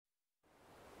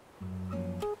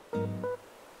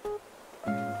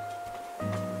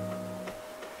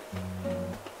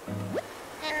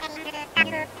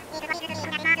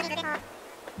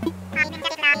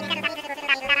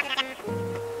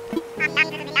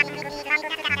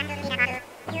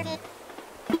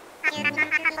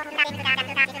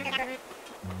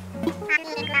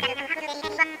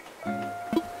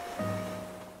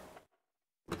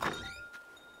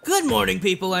morning,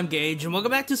 people. I'm Gage, and welcome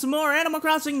back to some more Animal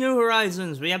Crossing New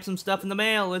Horizons. We have some stuff in the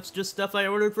mail. It's just stuff I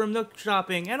ordered from Nook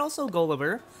Shopping, and also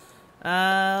Gulliver.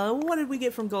 What did we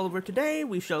get from Gulliver today?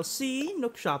 We shall see.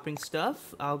 Nook Shopping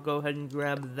stuff. I'll go ahead and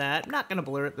grab that. Not gonna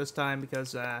blur it this time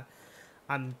because,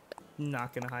 I'm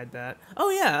not gonna hide that.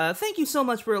 Oh yeah, thank you so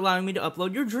much for allowing me to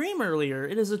upload your dream earlier.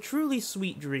 It is a truly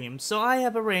sweet dream, so I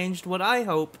have arranged what I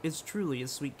hope is truly a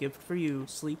sweet gift for you.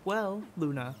 Sleep well,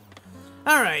 Luna.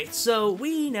 Alright, so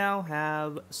we now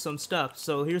have some stuff.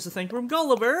 So here's the thing from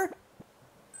Gulliver.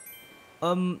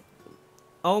 Oh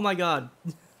my god.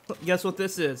 Guess what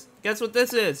this is? Guess what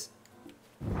this is?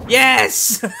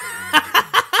 Yes!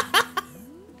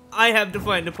 I have to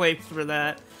find a place for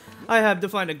that. I have to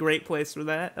find a great place for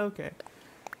that. Okay.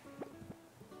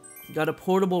 Got a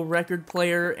portable record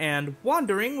player and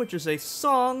Wandering, which is a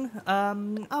song.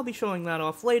 I'll be showing that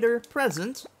off later.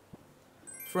 Present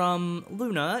from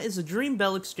Luna is a Dream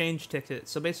Bell exchange ticket.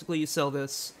 So basically you sell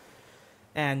this,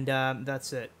 and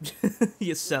that's it.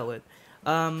 You sell it.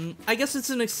 I guess it's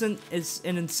an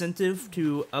incentive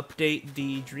to update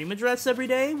the dream address every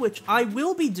day, which I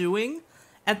will be doing.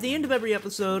 At the end of every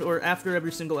episode, or after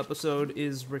every single episode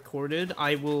is recorded,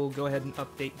 I will go ahead and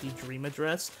update the dream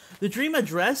address. The dream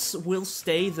address will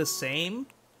stay the same.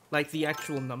 Like, the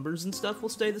actual numbers and stuff will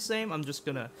stay the same. I'm just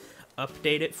gonna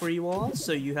update it for you all,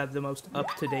 so you have the most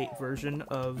up-to-date version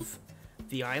of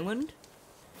the island.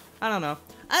 I don't know,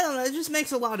 it just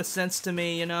makes a lot of sense to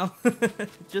me, you know? It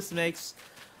just makes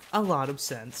a lot of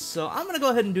sense. So I'm gonna go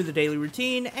ahead and do the daily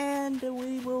routine, and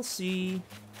we will see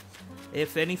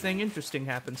if anything interesting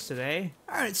happens today.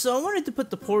 Alright, so I wanted to put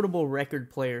the portable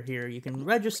record player here. You can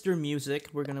register music.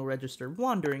 We're gonna register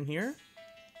Wandering here.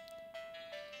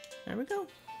 There we go.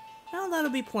 Now that'll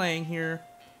be playing here.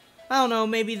 I don't know,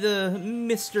 maybe the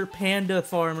Mr. Panda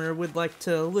farmer would like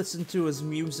to listen to his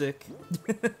music.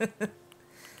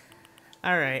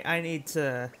 Alright, I need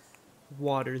to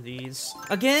water these.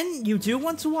 Again, you do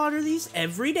want to water these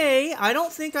every day. I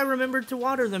don't think I remembered to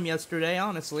water them yesterday,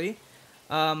 honestly.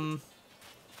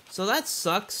 So that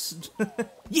sucks.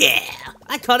 Yeah!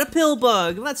 I caught a pill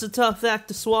bug! That's a tough act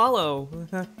to swallow.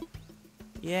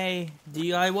 Yay.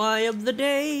 DIY of the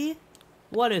day.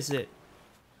 What is it?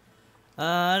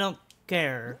 I don't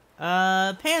care.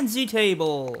 Pansy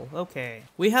table. Okay.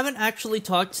 We haven't actually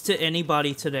talked to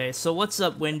anybody today, so what's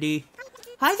up, Wendy?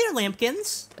 Hi there,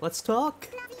 Lampkins. Let's talk.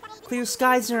 Clear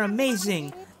skies are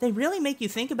amazing. They really make you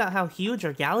think about how huge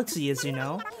our galaxy is, you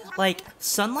know? Like,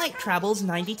 sunlight travels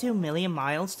 92 million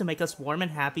miles to make us warm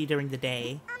and happy during the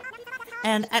day.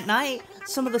 And at night,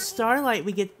 some of the starlight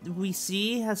we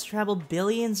see has traveled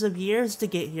billions of years to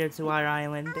get here to our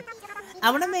island. I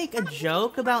want to make a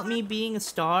joke about me being a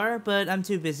star, but I'm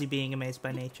too busy being amazed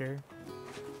by nature.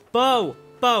 Bo!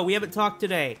 Bo, we haven't talked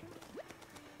today.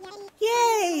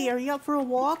 Yay! Are you up for a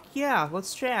walk? Yeah,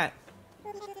 let's chat.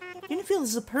 Unifil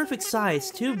is the perfect size.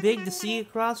 Too big to see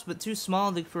across, but too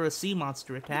small for a sea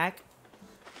monster attack.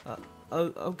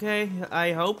 Okay.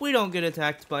 I hope we don't get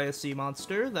attacked by a sea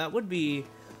monster. That would be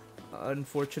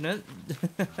unfortunate.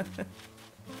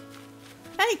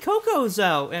 Hey, Coco's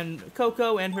out! And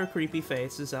Coco and her creepy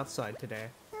face is outside today.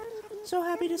 So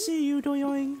happy to see you,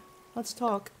 Doyoing. Let's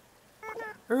talk.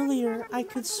 Earlier, I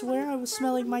could swear I was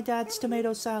smelling my dad's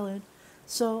tomato salad.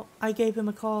 So, I gave him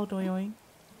a call, Doyoing.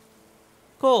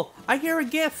 Cool. I hear a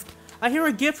gift. I hear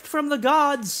a gift from the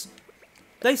gods.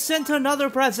 They sent another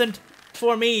present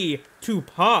for me to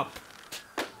pop.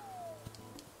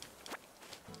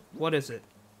 What is it?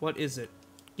 What is it?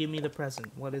 Give me the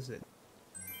present. What is it?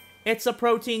 It's a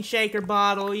protein shaker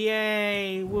bottle.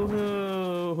 Yay.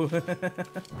 Woohoo.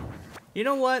 You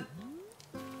know what?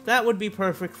 That would be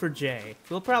perfect for Jay.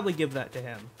 We'll probably give that to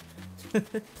him.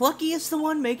 Plucky is the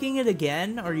one making it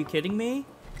again? Are you kidding me?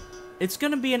 It's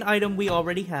gonna be an item we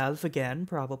already have again,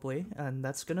 probably, and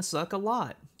that's gonna suck a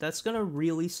lot. That's gonna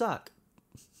really suck.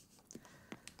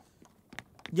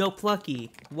 Yo,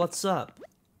 Plucky, what's up?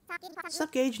 What's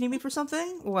up, Gage? Need me for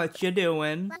something? What you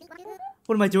doing?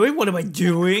 What am I doing? What am I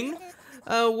doing?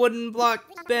 A wooden block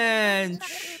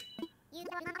bench.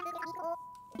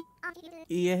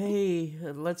 Yay,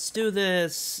 let's do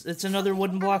this. It's another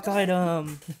wooden block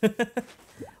item.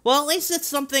 Well, at least it's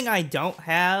something I don't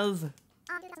have,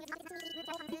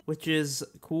 which is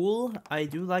cool. I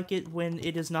do like it when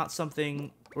it is not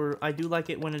something, or I do like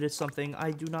it when it is something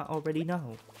I do not already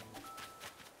know.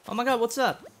 Oh my god, what's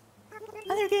up?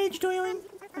 Hi there, Gage, doing?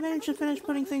 I managed to finish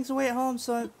putting things away at home,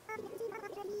 so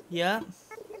yeah?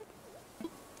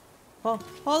 Oh,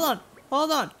 hold on,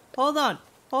 hold on, hold on,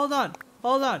 hold on,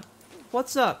 hold on.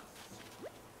 What's up?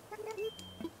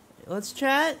 Let's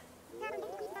chat?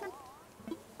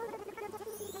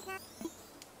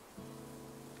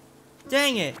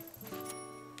 Dang it.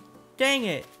 Dang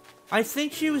it. I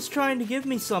think she was trying to give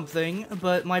me something,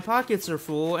 but my pockets are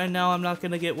full, and now I'm not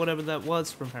gonna get whatever that was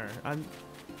from her.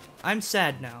 I'm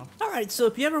sad now. Alright, so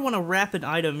if you ever want to wrap an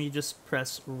item, you just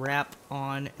press wrap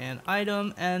on an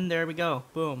item, and there we go.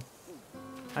 Boom.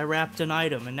 I wrapped an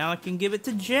item, and now I can give it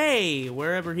to Jay,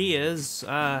 wherever he is.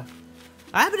 I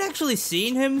haven't actually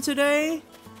seen him today.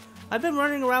 I've been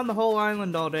running around the whole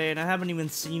island all day, and I haven't even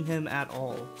seen him at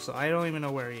all, so I don't even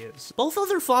know where he is. Both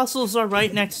other fossils are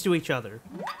right next to each other.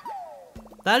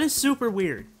 That is super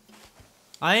weird.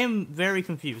 I am very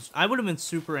confused. I would have been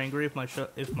super angry if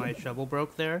my shovel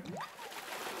broke there.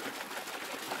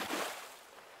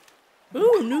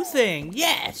 Ooh, new thing!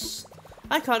 Yes!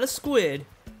 I caught a squid.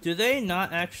 Do they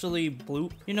not actually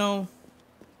bloop? You know,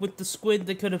 with the squid,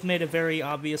 they could have made a very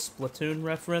obvious Splatoon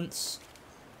reference.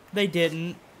 They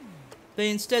didn't. They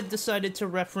instead decided to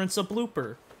reference a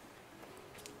blooper.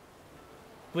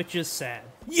 Which is sad.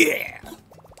 Yeah!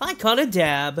 I caught a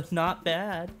dab. Not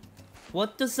bad.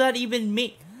 What does that even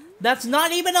mean? That's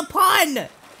not even a pun!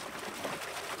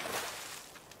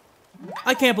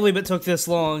 I can't believe it took this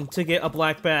long to get a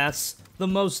black bass. The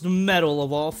most metal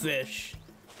of all fish.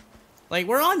 Like,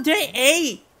 we're on day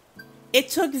 8! It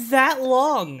took that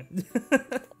long!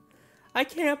 I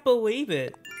can't believe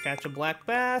it. Catch a black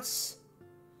bass.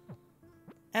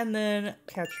 And then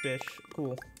catch fish.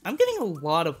 Cool. I'm getting a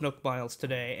lot of Nook Miles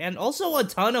today, and also a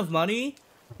ton of money.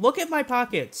 Look at my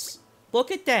pockets.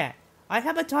 Look at that. I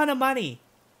have a ton of money.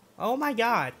 Oh my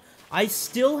god. I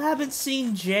still haven't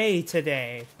seen Jay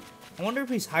today. I wonder if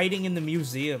he's hiding in the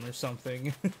museum or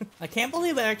something. I can't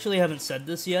believe I actually haven't said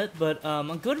this yet, but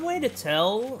a good way to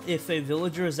tell if a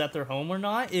villager is at their home or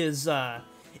not is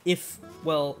if,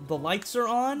 well, the lights are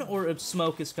on or if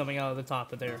smoke is coming out of the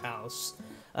top of their house.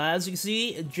 As you can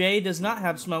see, Jay does not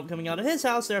have smoke coming out of his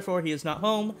house, therefore he is not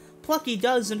home. Plucky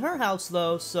does in her house,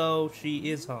 though, so she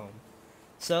is home.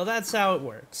 So that's how it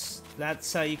works.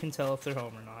 That's how you can tell if they're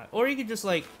home or not. Or you could just,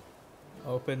 like,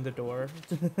 open the door.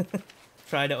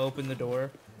 Try to open the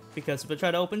door. Because if I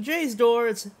try to open Jay's door,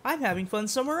 it's, I'm having fun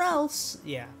somewhere else.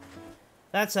 Yeah.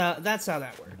 That's how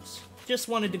that works. Just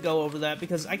wanted to go over that,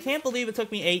 because I can't believe it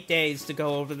took me 8 days to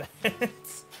go over that.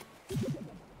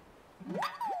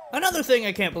 Another thing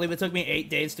I can't believe it took me 8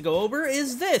 days to go over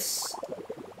is this.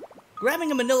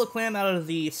 Grabbing a manila clam out of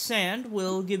the sand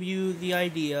will give you the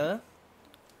idea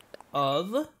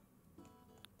of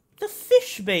the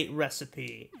fish bait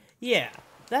recipe. Yeah,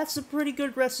 that's a pretty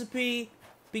good recipe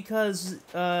because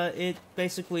it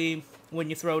basically, when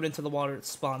you throw it into the water, it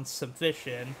spawns some fish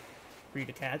in for you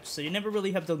to catch, so you never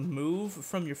really have to move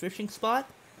from your fishing spot.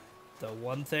 The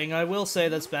one thing I will say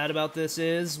that's bad about this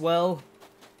is, well,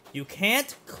 you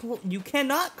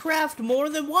cannot craft more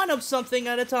than one of something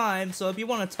at a time, so if you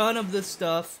want a ton of this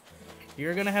stuff,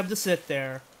 you're gonna have to sit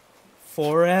there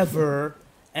forever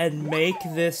and make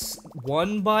this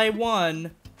one by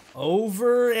one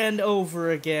over and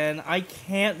over again. I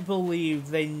can't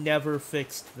believe they never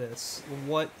fixed this.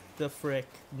 What the frick,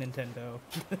 Nintendo?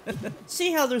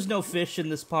 See how there's no fish in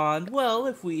this pond? Well,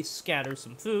 if we scatter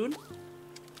some food,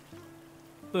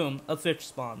 boom, a fish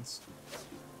spawns.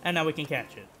 And now we can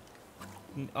catch it.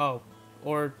 Oh,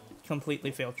 or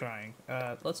completely fail trying.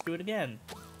 Let's do it again.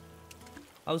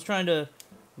 I was trying to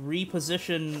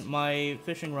reposition my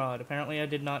fishing rod. Apparently I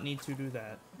did not need to do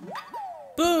that.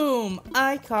 Boom!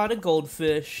 I caught a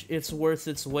goldfish. It's worth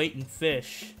its weight in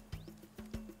fish.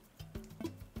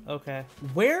 Okay.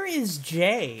 Where is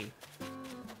Jay?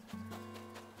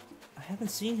 I haven't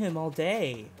seen him all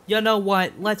day. You know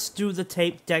what? Let's do the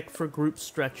tape deck for group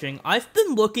stretching. I've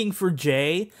been looking for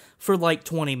Jay for like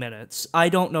 20 minutes. I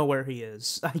don't know where he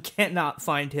is. I cannot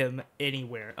find him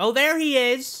anywhere. Oh, there he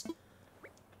is!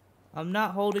 I'm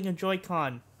not holding a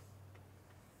Joy-Con.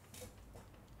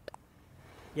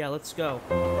 Yeah, let's go.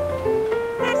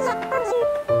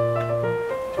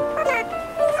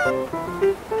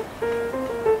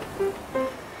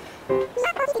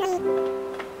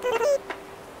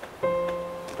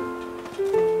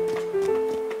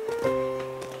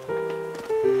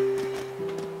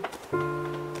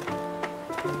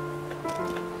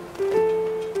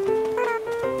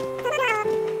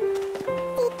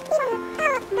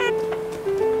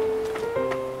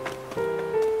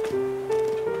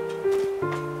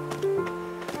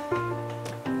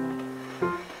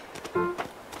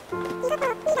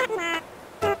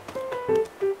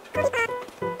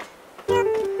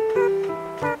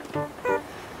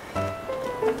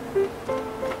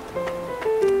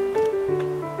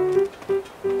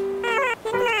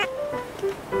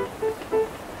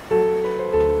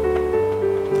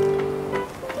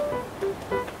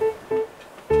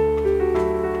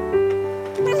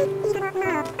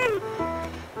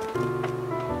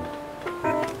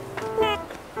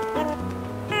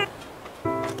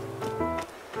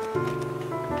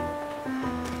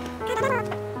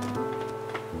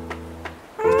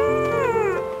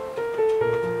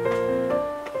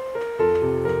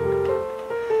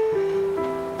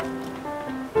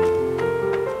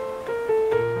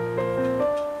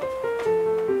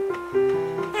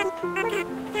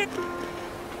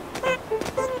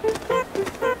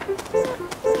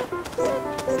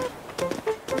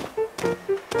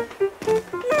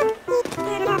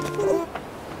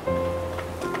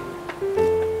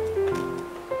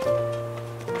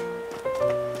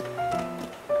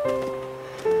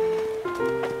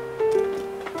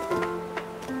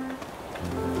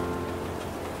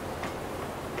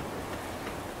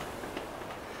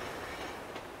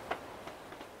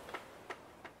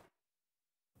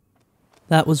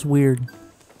 That was weird.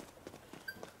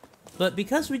 But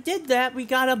because we did that, we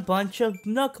got a bunch of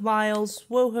Nook Miles.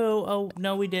 Woohoo. Oh,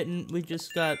 no we didn't. We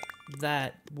just got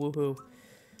that. Woohoo.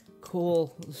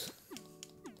 Cool.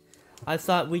 I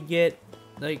thought we'd get,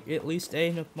 like, at least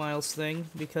a Nook Miles thing,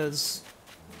 because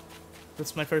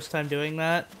that's my first time doing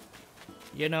that.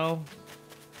 You know?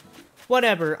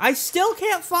 Whatever. I still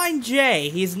can't find Jay.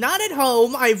 He's not at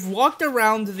home. I've walked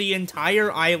around the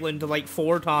entire island, like,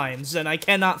 4 times, and I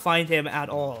cannot find him at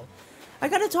all. I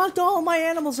gotta talk to all my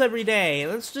animals every day.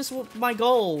 That's just my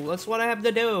goal. That's what I have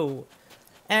to do.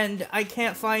 And I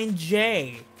can't find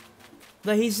Jay.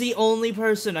 Like, he's the only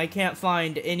person I can't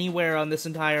find anywhere on this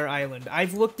entire island.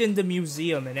 I've looked in the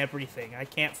museum and everything. I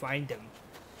can't find him.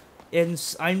 And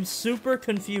I'm super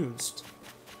confused.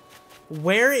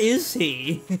 Where is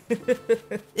he?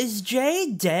 Is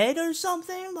Jay dead or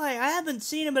something? Like, I haven't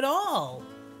seen him at all.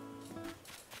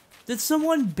 Did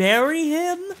someone bury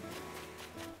him?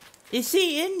 Is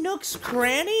he in Nook's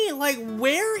Cranny? Like,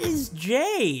 where is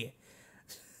Jay?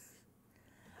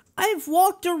 I've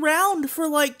walked around for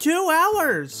like 2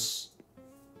 hours.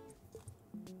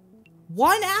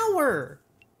 1 hour.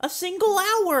 A single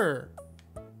hour.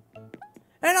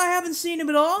 And I haven't seen him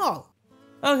at all.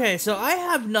 Okay, so I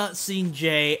have not seen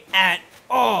Jay at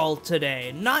all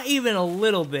today. Not even a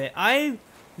little bit. I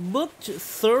looked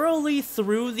thoroughly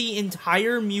through the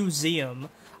entire museum.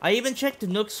 I even checked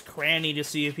Nook's Cranny to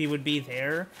see if he would be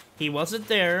there. He wasn't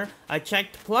there. I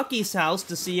checked Plucky's house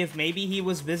to see if maybe he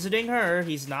was visiting her.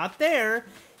 He's not there.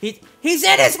 He's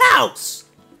in his house!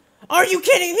 Are you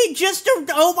kidding? He just...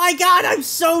 Oh my god, I'm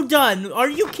so done! Are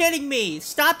you kidding me?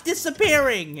 Stop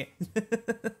disappearing!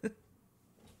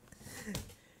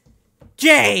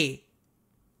 Jay!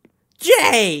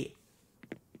 Jay!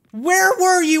 Where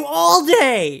were you all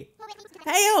day?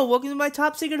 Hey, welcome to my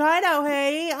top secret hideout,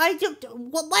 hey!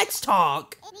 Well, let's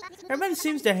talk! Everybody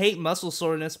seems to hate muscle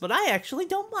soreness, but I actually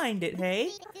don't mind it,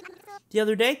 hey? The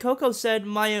other day, Coco said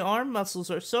my arm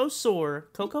muscles are so sore.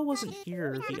 Coco wasn't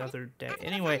here the other day.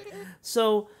 Anyway,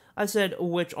 so I said,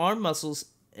 which arm muscles?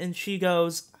 And she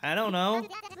goes, I don't know.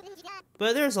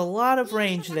 But there's a lot of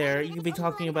range there. You could be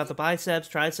talking about the biceps,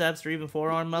 triceps, or even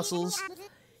forearm muscles.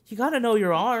 You gotta know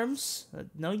your arms.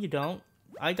 No, you don't.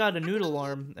 I got a noodle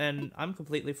arm, and I'm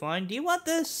completely fine. Do you want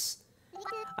this?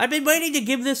 I've been waiting to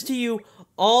give this to you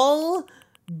all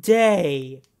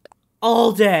day.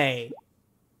 All day.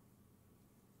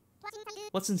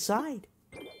 What's inside?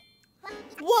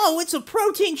 Whoa, it's a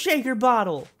protein shaker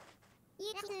bottle!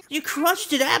 You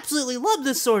crushed it. Absolutely love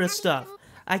this sort of stuff.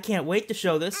 I can't wait to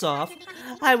show this off.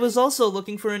 I was also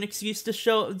looking for an excuse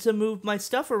to move my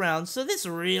stuff around, so this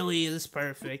really is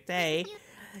perfect. Hey,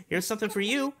 here's something for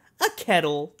you. A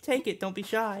kettle. Take it, don't be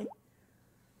shy.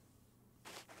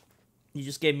 You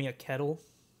just gave me a kettle?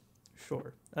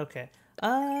 Sure. Okay.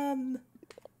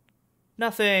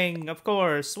 Nothing, of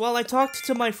course. Well, I talked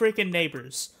to my freaking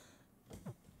neighbors.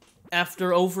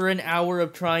 After over an hour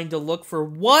of trying to look for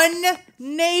one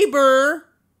neighbor,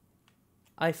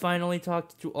 I finally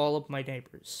talked to all of my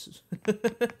neighbors.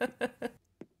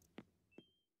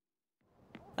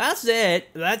 That's it.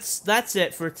 That's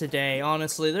it for today,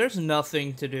 honestly. There's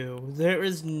nothing to do. There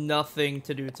is nothing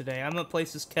to do today. I'm gonna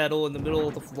place this kettle in the middle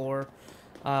of the floor,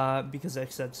 because I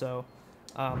said so.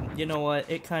 You know what?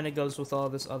 It kind of goes with all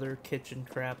this other kitchen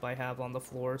crap I have on the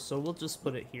floor, so we'll just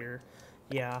put it here.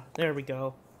 Yeah, there we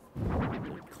go.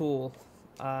 Cool.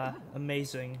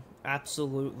 Amazing.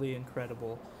 Absolutely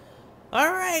incredible.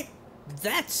 Alright,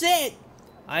 that's it!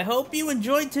 I hope you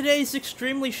enjoyed today's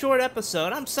extremely short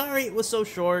episode. I'm sorry it was so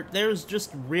short. There's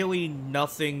just really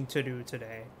nothing to do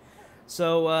today.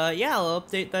 So, yeah, I'll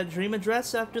update that dream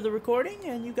address after the recording,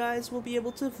 and you guys will be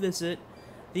able to visit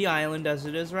the island as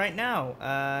it is right now.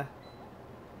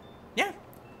 Yeah.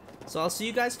 So I'll see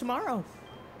you guys tomorrow.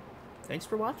 Thanks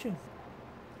for watching.